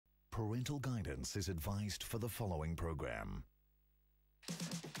Parental guidance is advised for the following program.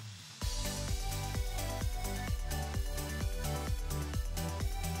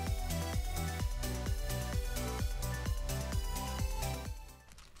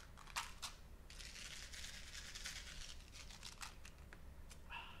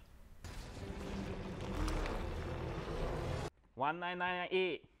 One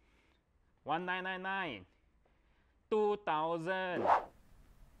 1998, 1999, 2000.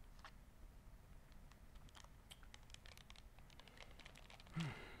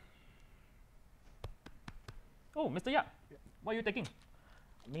 Oh, Mr. Yap, what are you taking?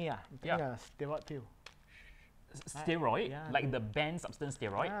 Me, I'm taking a steroid pill. Steroid? Yeah, like the banned substance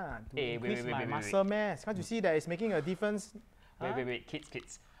steroid? Yeah, to Hey, increase my muscle mass. Can't you see that it's making a difference? Wait,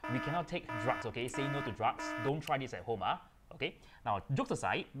 kids. We cannot take drugs, okay? Say no to drugs. Don't try this at home, Okay, now jokes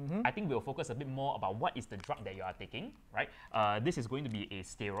aside, I think we'll focus a bit more about what is the drug that you are taking, right? This is going to be a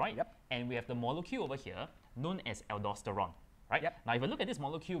steroid, and we have the molecule over here known as aldosterone, right? Now, if you look at this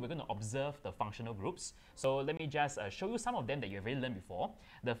molecule, we're going to observe the functional groups. So let me just show you some of them that you've already learned before.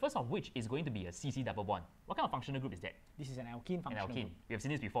 The first of which is going to be a CC double bond. What kind of functional group is that? This is an alkene functional group. We have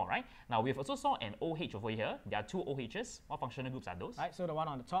seen this before, right? Now, we've also saw an OH over here. There are two OHs. What functional groups are those? Right, so the one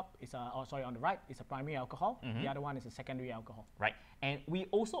on the top is on the right is a primary alcohol. The other one is a secondary alcohol. Right, and we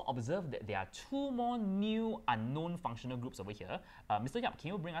also observed that there are two more new unknown functional groups over here. Mr. Yap, can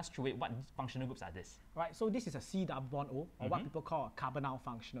you bring us through it? What functional groups are this? Right, so this is a C double bond O, or what people call a carbonyl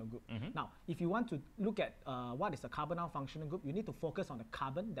functional group. Now, if you want to look at what is a carbonyl functional group, you need to focus on the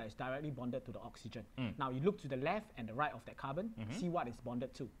carbon that is directly bonded to the oxygen. Now, you look to the left and the right of that carbon, see what it's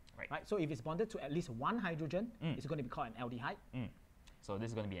bonded to. Right, so if it's bonded to at least one hydrogen, it's going to be called an aldehyde. So this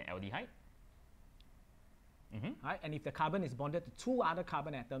is going to be an aldehyde. Right, and if the carbon is bonded to two other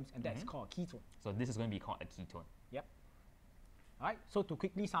carbon atoms, and that's called a ketone. So this is going to be called a ketone. Yep. All right, so to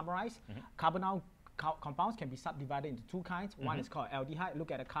quickly summarize, carbonyl compounds can be subdivided into two kinds. One is called aldehyde.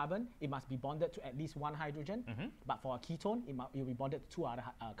 Look at a carbon, it must be bonded to at least one hydrogen. But for a ketone, it will be bonded to two other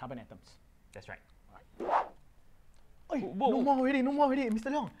carbon atoms. That's right. All right. No more already,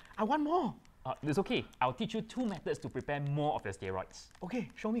 Mr. Leong. I want more. It's okay. I'll teach you two methods to prepare more of your steroids. Okay,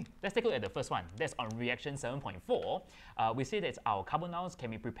 show me. Let's take a look at the first one. That's on reaction 7.4. We say that our carbonyls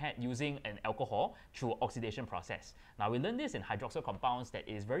can be prepared using an alcohol through oxidation process. Now, we learned this in hydroxyl compounds that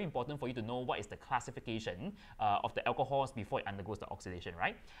is very important for you to know what is the classification of the alcohols before it undergoes the oxidation,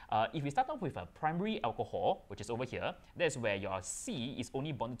 right? If we start off with a primary alcohol, which is over here, that's where your C is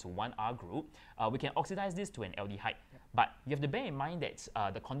only bonded to one R group. We can oxidize this to an aldehyde. But you have to bear in mind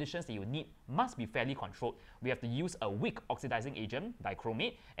that the conditions that you need must be fairly controlled. We have to use a weak oxidizing agent,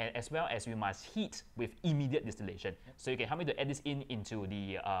 dichromate, and as well as we must heat with immediate distillation. So you can help me to add this into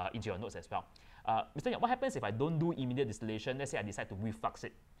your notes as well. Mr. Yap, what happens if I don't do immediate distillation? Let's say I decide to reflux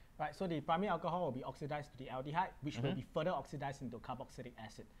it. Right, so the primary alcohol will be oxidized to the aldehyde, which will be further oxidized into carboxylic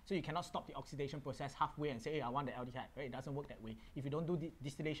acid. So you cannot stop the oxidation process halfway and say, hey, I want the aldehyde. Right? It doesn't work that way. If you don't do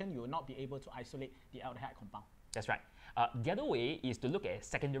distillation, you will not be able to isolate the aldehyde compound. That's right. The other way is to look at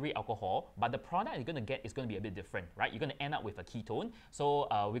secondary alcohol, but the product you're going to get is going to be a bit different, right? You're going to end up with a ketone. So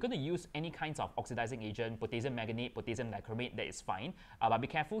we're going to use any kinds of oxidizing agent, potassium manganate, potassium dichromate, that is fine. But be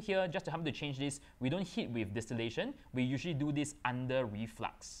careful here, just to help you to change this, we don't heat with distillation. We usually do this under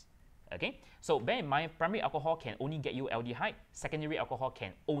reflux. Okay, so bear in mind, primary alcohol can only get you aldehyde, secondary alcohol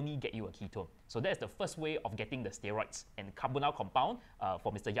can only get you a ketone. So that's the first way of getting the steroids and carbonyl compound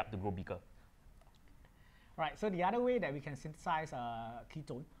for Mr. Yap to grow bigger. Right, so the other way that we can synthesize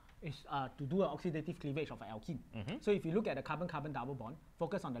ketone is to do an oxidative cleavage of an alkene. So if you look at the carbon-carbon double bond,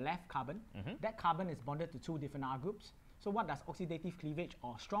 focus on the left carbon. That carbon is bonded to two different R groups. So what does oxidative cleavage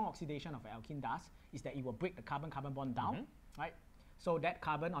or strong oxidation of an alkene does is that it will break the carbon-carbon bond down, right? So that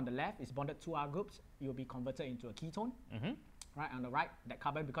carbon on the left is bonded to R groups. It will be converted into a ketone. Right, on the right, that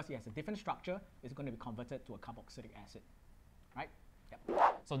carbon, because it has a different structure, is going to be converted to a carboxylic acid. Right?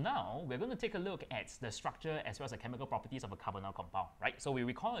 So now we're going to take a look at the structure as well as the chemical properties of a carbonyl compound, right? So we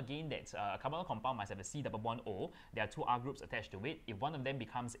recall again that a carbonyl compound must have a C double bond O. There are two R groups attached to it. If one of them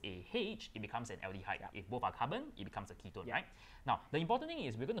becomes a H, it becomes an aldehyde. If both are carbon, it becomes a ketone, right? Now, the important thing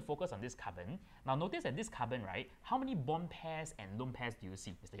is we're going to focus on this carbon. Now, notice that this carbon, right, how many bond pairs and lone pairs do you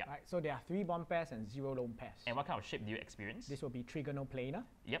see, Mr. Yap? Right, so there are 3 bond pairs and 0 lone pairs. And what kind of shape do you experience? This will be trigonoplanar.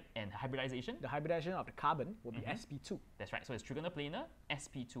 Yep, and hybridization? The hybridization of the carbon will be sp2. That's right, so it's trigonoplanar,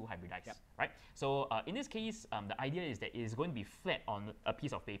 sp2 hybridized, right? So in this case, the idea is that it is going to be flat on a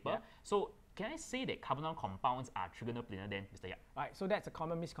piece of paper. So can I say that carbonyl compounds are trigonal-planar then, Mr. Yap? Right, so that's a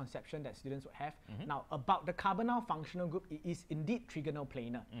common misconception that students would have. Now, about the carbonyl functional group, it is indeed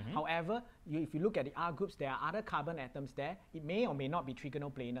trigonal-planar. However, if you look at the R groups, there are other carbon atoms there. It may or may not be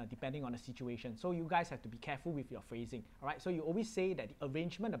trigonal-planar depending on the situation. So you guys have to be careful with your phrasing. All right, so you always say that the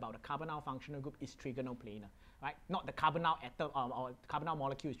arrangement about the carbonyl functional group is trigonal-planar, right? Not the carbonyl atom or carbonyl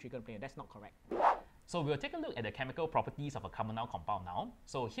molecule is trigonal-planar. That's not correct. So we'll take a look at the chemical properties of a carbonyl compound now.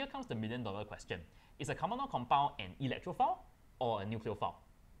 So here comes the million-dollar question. Is a carbonyl compound an electrophile or a nucleophile?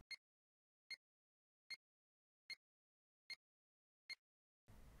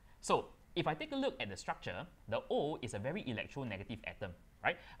 So if I take a look at the structure, the O is a very electronegative atom,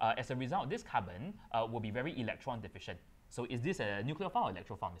 right? As a result, this carbon will be very electron deficient. So is this a nucleophile or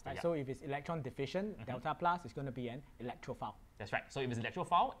electrophile, Mr. Yap? So if it's electron deficient, delta plus is going to be an electrophile. That's right. So if it's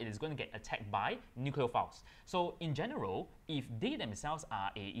electrophile, it is going to get attacked by nucleophiles. So in general, if they themselves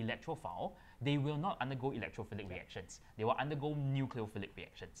are a electrophile, they will not undergo electrophilic reactions. They will undergo nucleophilic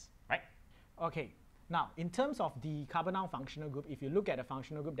reactions, right? Okay. Now, in terms of the carbonyl functional group, if you look at the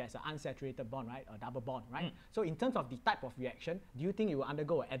functional group, there's an unsaturated bond, right? A double bond, right? So in terms of the type of reaction, do you think it will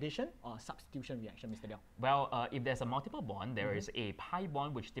undergo an addition or a substitution reaction, Mr. Liao? Well, if there's a multiple bond, there is a pi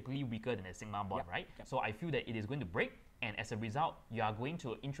bond which is typically weaker than a sigma bond, right? So I feel that it is going to break, and as a result, you are going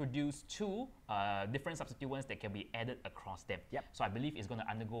to introduce two different substituents that can be added across them. So I believe it's going to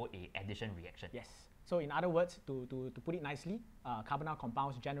undergo a addition reaction. Yes. So in other words, to put it nicely, carbonyl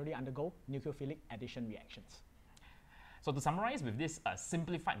compounds generally undergo nucleophilic addition reactions. So to summarize with this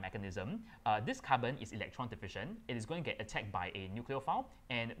simplified mechanism, this carbon is electron deficient. It is going to get attacked by a nucleophile,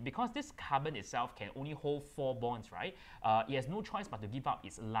 and because this carbon itself can only hold 4 bonds, right? It has no choice but to give up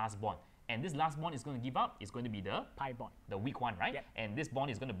its last bond. And this last bond is going to give up is going to be the pi bond, the weak one, right? And this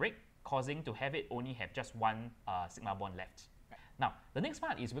bond is going to break, causing to have it only have just one sigma bond left. Now, the next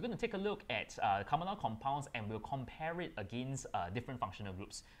part is we're going to take a look at carbonyl compounds and we'll compare it against different functional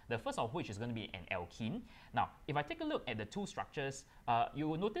groups. The first of which is going to be an alkene. Now, if I take a look at the two structures, you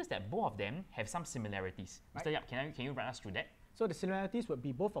will notice that both of them have some similarities. Mr. Yap, can you run us through that? So the similarities would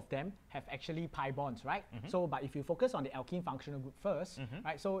be both of them have actually pi bonds, right? So, but if you focus on the alkene functional group first,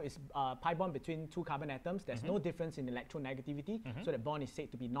 right? So it's pi bond between 2 carbon atoms. There's no difference in electronegativity. So the bond is said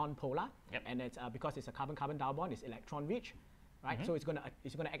to be non-polar, and it's because it's a carbon-carbon double bond, it's electron-rich. Right, so it's going to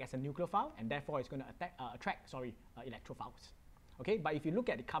act as a nucleophile, and therefore it's going to attract electrophiles. Okay, but if you look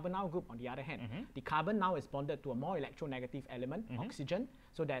at the carbonyl group on the other hand, the carbon now is bonded to a more electronegative element, oxygen.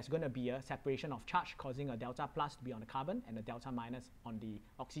 So there's going to be a separation of charge, causing a delta plus to be on the carbon and a delta minus on the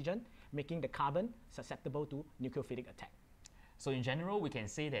oxygen, making the carbon susceptible to nucleophilic attack. So in general, we can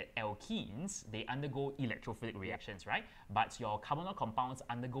say that alkenes, they undergo electrophilic reactions, right? But your carbonyl compounds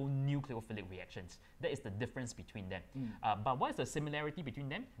undergo nucleophilic reactions. That is the difference between them. But what is the similarity between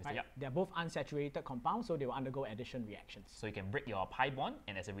them, Mr. Yap? They're both unsaturated compounds, so they will undergo addition reactions. So you can break your pi bond,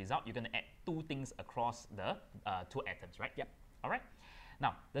 and as a result, you're going to add 2 things across the 2 atoms, right? Yep. All right.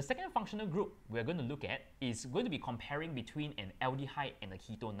 Now, the second functional group we're going to look at is going to be comparing between an aldehyde and a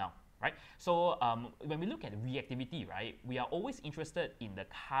ketone now. Right? So when we look at reactivity, right, we are always interested in the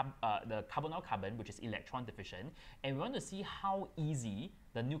carbonyl carbon, which is electron deficient, and we want to see how easy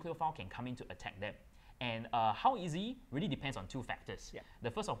the nucleophile can come in to attack them. And how easy really depends on 2 factors.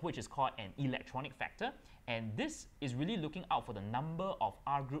 The first of which is called an electronic factor, and this is really looking out for the number of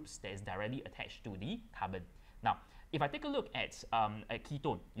R groups that is directly attached to the carbon. Now, if I take a look at a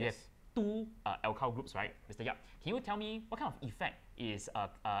ketone, you have 2 alkyl groups, right, Mr. Yap? Can you tell me what kind of effect is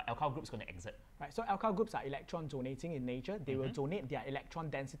alkyl groups going to exert? Right, so alkyl groups are electron donating in nature. They will donate their electron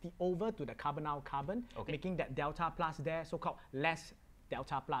density over to the carbonyl carbon, making that delta plus there so-called less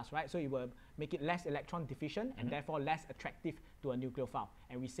delta plus, right? So it will make it less electron deficient and therefore less attractive to a nucleophile.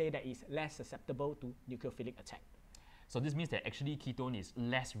 And we say that it's less susceptible to nucleophilic attack. So this means that actually ketone is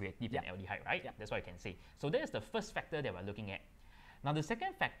less reactive than aldehyde, right? That's what I can say. So that is the first factor that we're looking at. Now the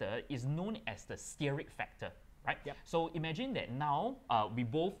second factor is known as the steric factor, right? So imagine that now we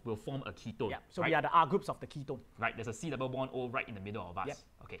both will form a ketone. So we are the R groups of the ketone. Right, there's a C double bond O right in the middle of us.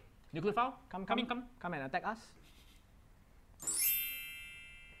 Okay, nucleophile, come and attack us.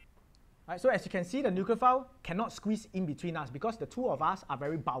 Right, so as you can see, the nucleophile cannot squeeze in between us because the 2 of us are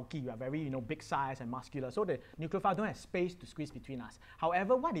very bulky, we are very big size and muscular. So the nucleophile don't have space to squeeze between us.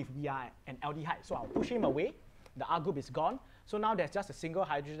 However, what if we are an aldehyde? So I'll push him away. The R group is gone. So now there's just a single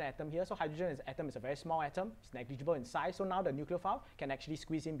hydrogen atom here. So hydrogen atom is a very small atom. It's negligible in size. So now the nucleophile can actually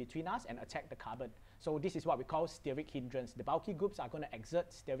squeeze in between us and attack the carbon. So this is what we call steric hindrance. The bulky groups are going to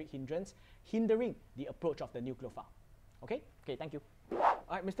exert steric hindrance, hindering the approach of the nucleophile. Okay? Okay, thank you.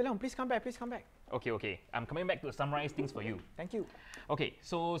 All right, Mr. Leong, please come back, please come back. Okay. I'm coming back to summarize things for you. Thank you. Okay,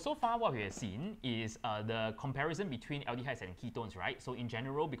 so far what we have seen is the comparison between aldehydes and ketones, right? So in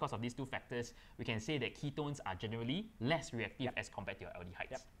general, because of these two factors, we can say that ketones are generally less reactive as compared to your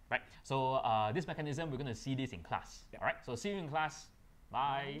aldehydes, right? So this mechanism, we're going to see this in class, all right? So see you in class.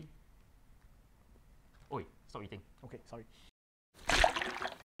 Bye. Oi, stop eating. Okay, sorry.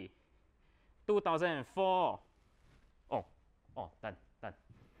 2004. Oh, done.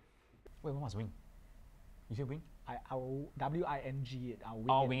 Wait, what was wing? You say wing? I'll W-I-N-G it. I'll wing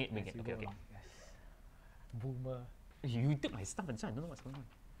Oh, it. wing it. as you Okay. go along. Yes. Boomer. You took my stuff and so I don't know what's going on.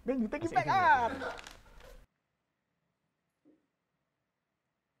 Then you take it Okay, back okay. up.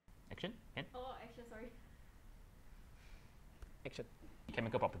 Action? Can? Oh, action, sorry. Action.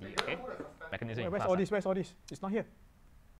 Chemical property, okay? Mechanism in Where's class. all this? Where's all this? It's not here.